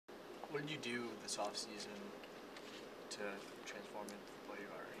What did you do this offseason to transform into the player you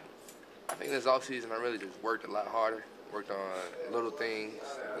are right now? I think this offseason I really just worked a lot harder. Worked on little things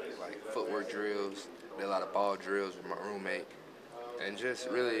like footwork drills, did a lot of ball drills with my roommate, and just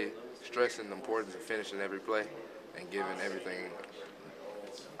really stressing the importance of finishing every play and giving everything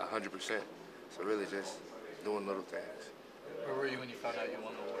 100%. So really just doing little things. Where were you when you found out you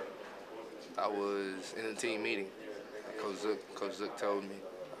won the award? I was in a team meeting. Coach Zook told me.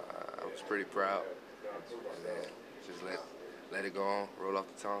 I was pretty proud, and then just let it go on, roll off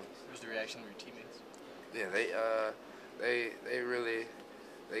the tongue. What was the reaction of your teammates? Yeah, they really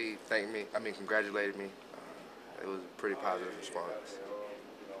thanked me. I mean, congratulated me. It was a pretty positive response.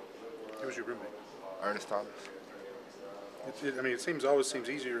 Who was your roommate? Ernest Thomas. It always seems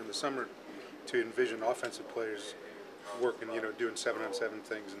easier in the summer to envision offensive players working, doing 7-on-7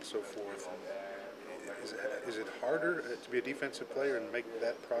 things and so forth. And is it harder to be a defensive player and make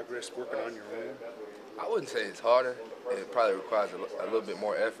that progress working on your own? I wouldn't say it's harder. It probably requires a little bit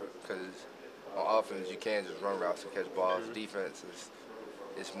more effort because on offense you can just run routes and catch balls. Mm-hmm. Defense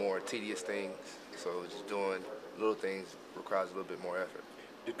it's more tedious things. So just doing little things requires a little bit more effort.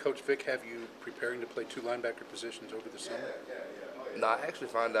 Did Coach Vic have you preparing to play two linebacker positions over the summer? No, I actually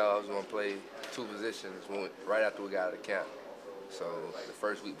found out I was going to play two positions right after we got out of camp. So the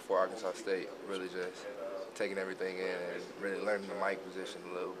first week before Arkansas State, really just taking everything in and really learning the mic position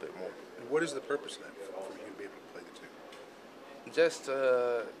a little bit more. And what is the purpose of that for you to be able to play the two? Just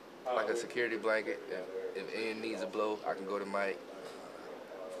like a security blanket. If Ian needs a blow, I can go to Mike.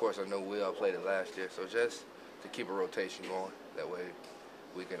 Of course, I know Will played it last year, so just to keep a rotation going. That way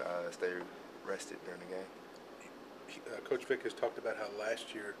we can stay rested during the game. Coach Vic has talked about how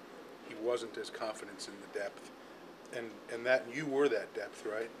last year he wasn't as confident in the depth, and that you were that depth,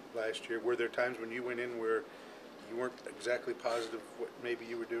 right? Last year, were there times when you went in where you weren't exactly positive what maybe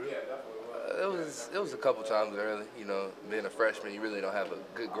you were doing? It was a couple times early. Being a freshman, you really don't have a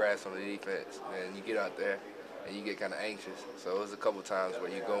good grasp on the defense, and you get out there and you get kind of anxious. So it was a couple times where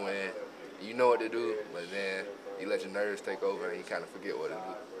you go in, you know what to do, but then you let your nerves take over and you kind of forget what to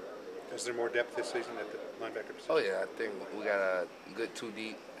do. Is there more depth this season at the linebacker position? Oh yeah, I think we got a good 2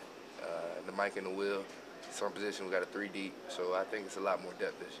 deep, the Mike and the Will. Some position we got a 3 deep, so I think it's a lot more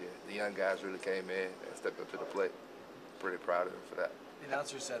depth this year. The young guys really came in and stepped up to the plate. Pretty proud of them for that. The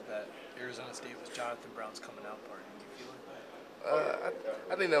announcer said that Arizona State was Jonathan Brown's coming out party. Do you feel like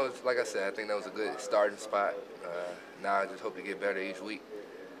that? I think that was, like I said, I think that was a good starting spot. Now I just hope to get better each week.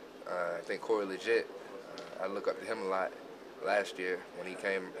 I think Corey Legit, I look up to him a lot. Last year when he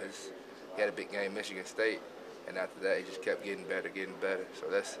came, he had a big game, Michigan State, and after that he just kept getting better. So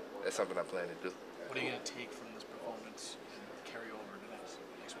that's something I plan to do. What are you going to take from this performance and carry over to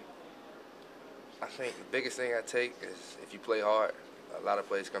next week? I think the biggest thing I take is if you play hard, a lot of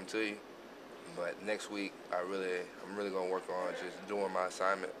plays come to you. But next week, I'm really going to work on just doing my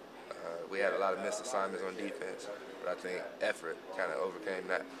assignment. We had a lot of missed assignments on defense, but I think effort kind of overcame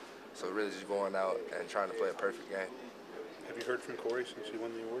that. So really just going out and trying to play a perfect game. Have you heard from Corey since you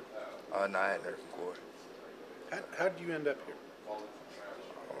won the award? No, I hadn't heard from Corey. How did you end up here?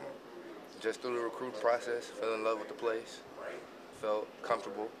 Just through the recruiting process, fell in love with the place, felt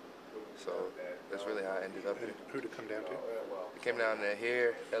comfortable. So that's really how I ended up here. Who did it come down to? It came down to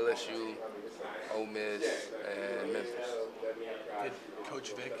here, LSU, Ole Miss, and Memphis. Did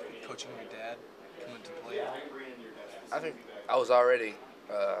Coach Vic coaching your dad come into play? I think I was already,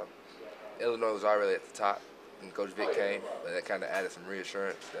 Illinois was already at the top, and Coach Vic came, but that kind of added some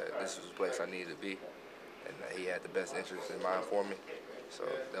reassurance that this was the place I needed to be, and that he had the best interest in mind for me. So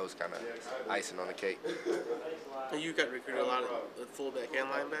that was kind of icing on the cake. You got recruited a lot at fullback and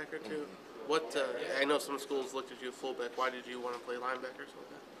linebacker too. Mm-hmm. What I know some schools looked at you at fullback. Why did you want to play linebacker so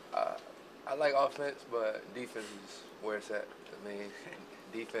bad? I like offense, but defense is where it's at.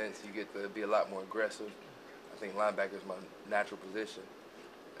 Defense, you get to be a lot more aggressive. I think linebacker is my natural position,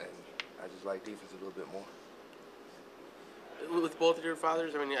 and I just like defense a little bit more. With both of your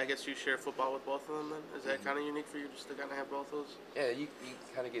fathers, I guess you share football with both of them then? Is that kind of unique for you just to kind of have both those? Yeah, you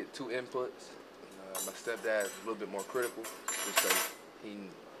kind of get 2 inputs. My stepdad is a little bit more critical just because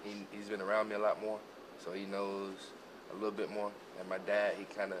he's been around me a lot more, so he knows a little bit more. And my dad, he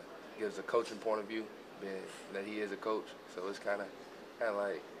kind of gives a coaching point of view, being that he is a coach. So it's kind of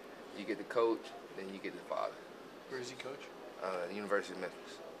like you get the coach, then you get the father. Where does he coach? The University of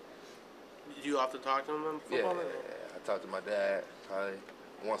Memphis. Do you often talk to him on football? Yeah. I talk to my dad probably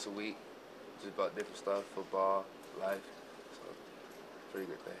once a week, just about different stuff, football, life. So, pretty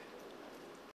good thing.